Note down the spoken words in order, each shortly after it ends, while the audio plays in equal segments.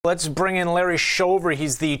Let's bring in Larry Shover.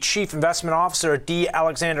 He's the Chief Investment Officer at D.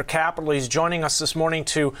 Alexander Capital. He's joining us this morning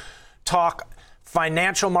to talk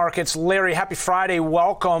financial markets. Larry, happy Friday.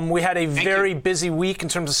 Welcome. We had a very busy week in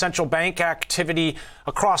terms of central bank activity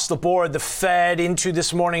across the board. The Fed into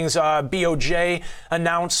this morning's BOJ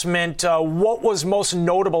announcement. What was most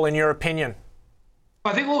notable in your opinion?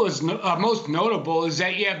 I think what was most notable is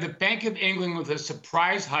that you have the Bank of England with a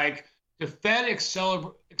surprise hike, the Fed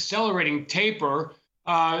accelerating taper,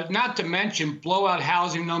 not to mention blowout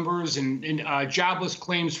housing numbers and jobless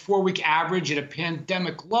claims 4-week average at a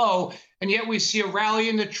pandemic low. And yet we see a rally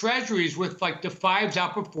in the treasuries with like the fives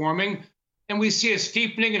outperforming. And we see a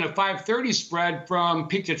steepening in a 530 spread from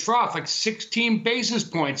peak to trough, like 16 basis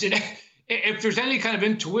points. If there's any kind of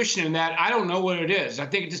intuition in that, I don't know what it is. I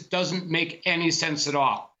think it just doesn't make any sense at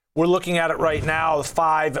all. We're looking at it right now, the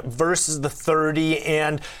 5 versus the 30,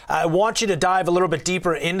 and I want you to dive a little bit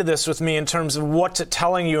deeper into this with me in terms of what's it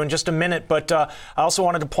telling you in just a minute. But I also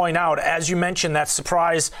wanted to point out, as you mentioned, that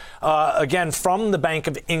surprise, again, from the Bank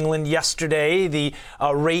of England yesterday, the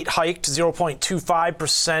rate hiked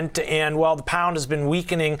 0.25%, and while the pound has been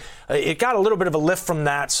weakening, it got a little bit of a lift from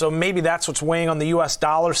that. So maybe that's what's weighing on the U.S.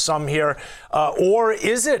 dollar some here. Or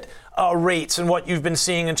is it rates and what you've been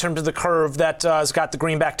seeing in terms of the curve that has got the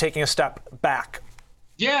greenback taking a step back?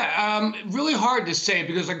 Yeah, really hard to say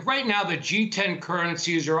because like right now the G10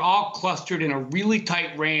 currencies are all clustered in a really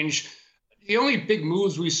tight range. The only big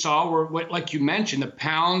moves we saw were, like you mentioned, the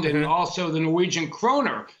pound and also the Norwegian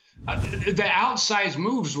kroner. The outsized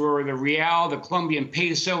moves were the real, the Colombian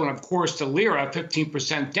peso, and of course the lira,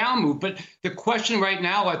 15% down move. But the question right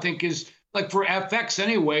now, I think, is like for FX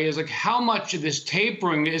anyway, is like how much of this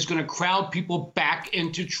tapering is going to crowd people back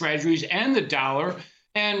into treasuries and the dollar,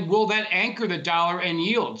 and will that anchor the dollar and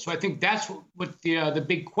yield? So I think that's what the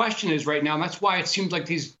big question is right now, and that's why it seems like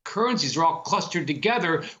these currencies are all clustered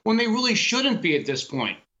together when they really shouldn't be at this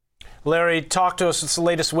point. Larry, talk to us. What's the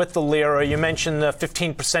latest with the lira? You mentioned the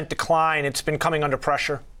 15% decline. It's been coming under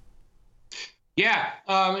pressure. Yeah,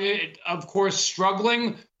 of course,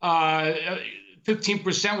 struggling.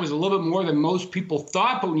 15% was a little bit more than most people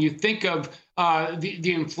thought. But when you think of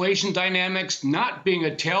the inflation dynamics not being a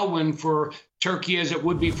tailwind for Turkey as it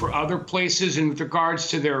would be for other places in regards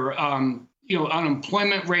to their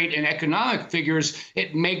unemployment rate and economic figures,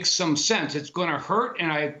 it makes some sense. It's going to hurt.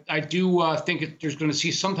 And I do think there's going to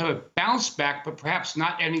see some type of bounce back, but perhaps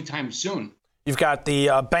not anytime soon. You've got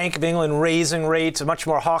the Bank of England raising rates, a much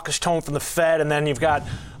more hawkish tone from the Fed, and then you've got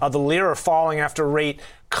the lira falling after rate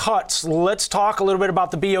cuts. Let's talk a little bit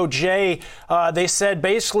about the BOJ. They said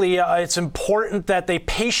basically it's important that they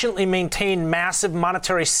patiently maintain massive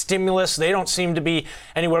monetary stimulus. They don't seem to be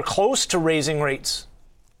anywhere close to raising rates.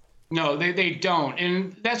 No, they don't.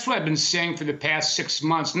 And that's what I've been saying for the past 6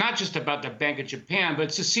 months, not just about the Bank of Japan, but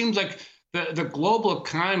it just seems like the global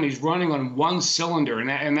economy is running on one cylinder,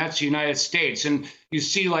 and that's the United States. And you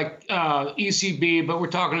see like ECB, but we're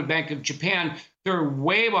talking the Bank of Japan, they're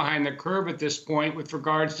way behind the curve at this point with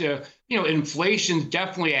regards to, inflation's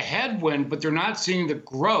definitely a headwind, but they're not seeing the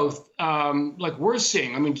growth like we're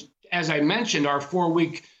seeing. I mean, as I mentioned, our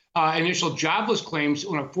 4-week initial jobless claims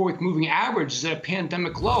on a 4-week moving average is at a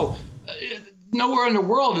pandemic low. Nowhere in the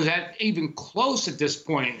world is that even close at this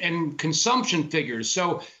point, and consumption figures.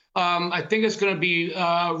 So I think it's going to be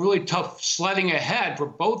really tough sledding ahead for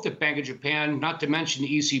both the Bank of Japan, not to mention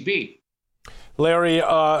the ECB. Larry,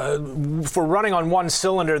 for running on one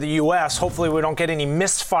cylinder, the U.S., hopefully we don't get any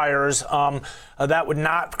misfires. That would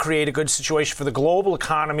not create a good situation for the global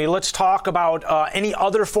economy. Let's talk about any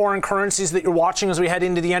other foreign currencies that you're watching as we head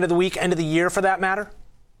into the end of the week, end of the year for that matter?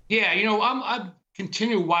 Yeah, I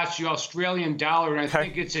continue to watch the Australian dollar, and I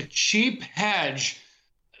think it's a cheap hedge,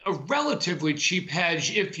 a relatively cheap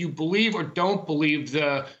hedge if you believe or don't believe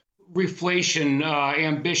the reflation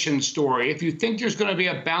ambition story. If you think there's going to be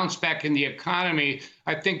a bounce back in the economy,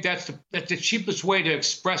 I think that's the cheapest way to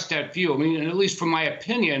express that view. I mean, at least from my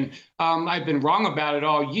opinion, I've been wrong about it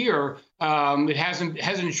all year. It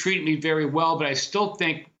hasn't treated me very well, but I still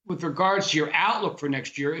think with regards to your outlook for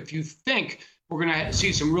next year, if you think we're going to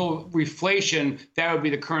see some real reflation, that would be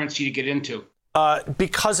the currency to get into.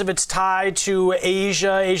 Because of its tie to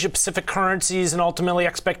Asia Pacific currencies and ultimately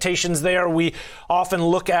expectations there, we often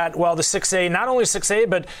look at, the 6A, not only 6A,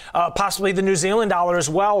 but possibly the New Zealand dollar as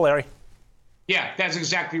well, Larry. Yeah, that's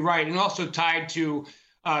exactly right. And also tied to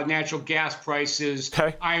natural gas prices,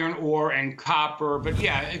 iron ore and copper, but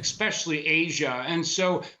yeah, especially Asia. And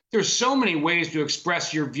so there's so many ways to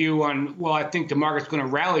express your view on, I think the market's going to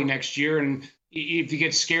rally next year. And if you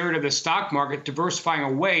get scared of the stock market, diversifying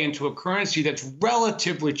away into a currency that's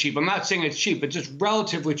relatively cheap. I'm not saying it's cheap, but just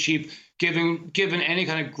relatively cheap, given any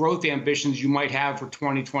kind of growth ambitions you might have for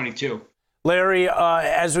 2022. Larry,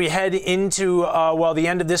 as we head into, the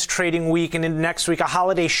end of this trading week and into next week, a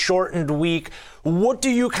holiday-shortened week, what do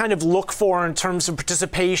you kind of look for in terms of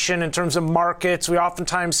participation, in terms of markets? We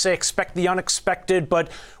oftentimes say expect the unexpected, but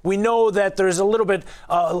we know that there's a little bit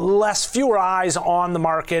fewer eyes on the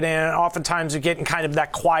market, and oftentimes we get in kind of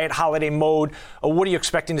that quiet holiday mode. What are you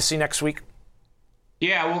expecting to see next week?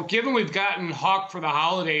 Yeah, well, given we've gotten hawk for the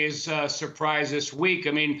holidays surprise this week,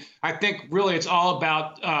 I mean, I think really it's all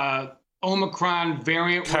about Omicron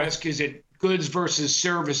variant risk. Is it goods versus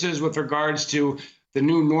services with regards to the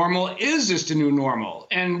new normal? Is this the new normal?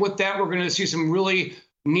 And with that, we're going to see some really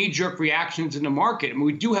knee-jerk reactions in the market. I mean,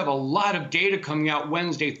 we do have a lot of data coming out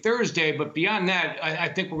Wednesday, Thursday, but beyond that, I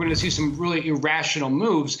think we're going to see some really irrational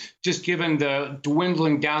moves, just given the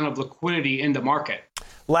dwindling down of liquidity in the market.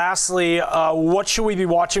 Lastly, what should we be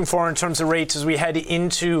watching for in terms of rates as we head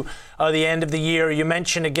into the end of the year? You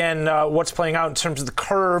mentioned, again, what's playing out in terms of the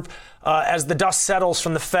curve. As the dust settles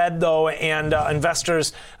from the Fed, though, and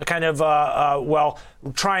investors kind of,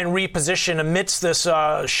 try and reposition amidst this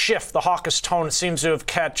shift, the hawkish tone seems to have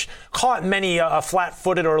caught many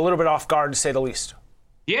flat-footed or a little bit off guard, to say the least.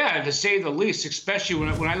 Yeah, to say the least, especially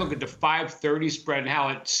when I look at the 530 spread and how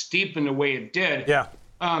it steepened the way it did. Yeah.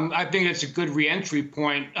 I think it's a good reentry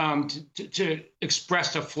point to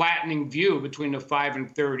express a flattening view between the 5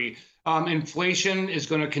 and 30. Inflation is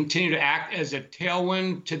going to continue to act as a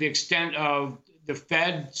tailwind to the extent of the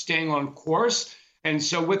Fed staying on course. And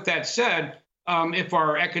so with that said, if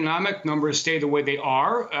our economic numbers stay the way they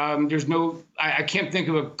are, I can't think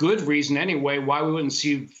of a good reason anyway why we wouldn't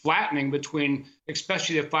see flattening between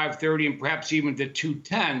especially the 530 and perhaps even the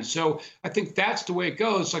 210. So I think that's the way it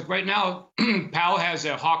goes. Like right now, Powell has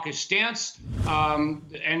a hawkish stance,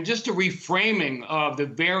 and just a reframing of the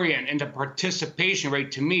variant and the participation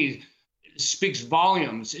rate to me speaks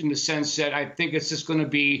volumes in the sense that I think it's just going to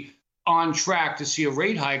be on track to see a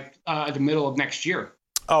rate hike at the middle of next year.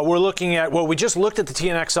 We're looking at, we just looked at the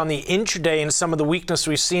TNX on the intraday and some of the weakness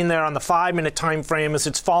we've seen there on the 5-minute time frame as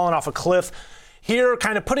it's fallen off a cliff. Here,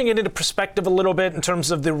 kind of putting it into perspective a little bit in terms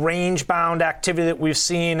of the range-bound activity that we've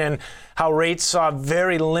seen and how rates saw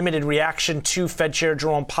very limited reaction to Fed Chair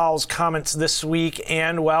Jerome Powell's comments this week.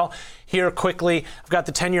 And, here quickly, I've got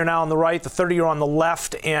the 10-year now on the right, the 30-year on the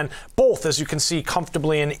left, and both, as you can see,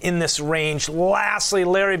 comfortably in this range. Lastly,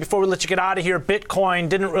 Larry, before we let you get out of here, Bitcoin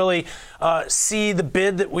didn't really see the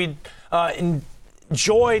bid that we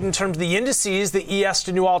enjoyed in terms of the indices. The ES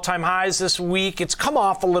to new all-time highs this week. It's come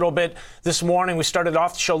off a little bit this morning. We started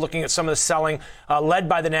off the show looking at some of the selling led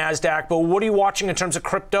by the NASDAQ. But what are you watching in terms of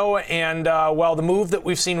crypto and, the move that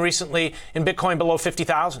we've seen recently in Bitcoin below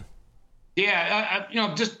 50,000? Yeah,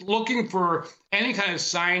 just looking for any kind of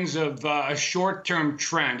signs of a short-term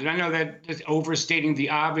trend. And I know that is overstating the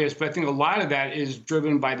obvious, but I think a lot of that is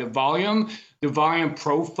driven by the volume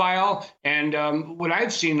profile. And what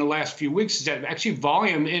I've seen in the last few weeks is that actually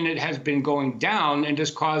volume in it has been going down and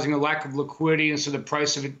just causing a lack of liquidity. And so the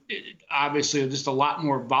price of it obviously is just a lot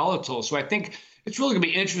more volatile. So I think it's really going to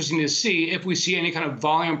be interesting to see if we see any kind of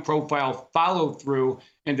volume profile follow through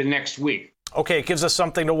in the next week. Okay, it gives us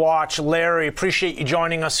something to watch. Larry, appreciate you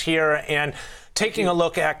joining us here and taking a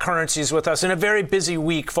look at currencies with us in a very busy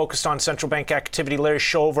week focused on central bank activity. Larry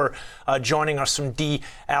Schover joining us from D.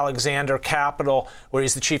 Alexander Capital, where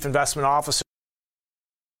he's the Chief Investment Officer.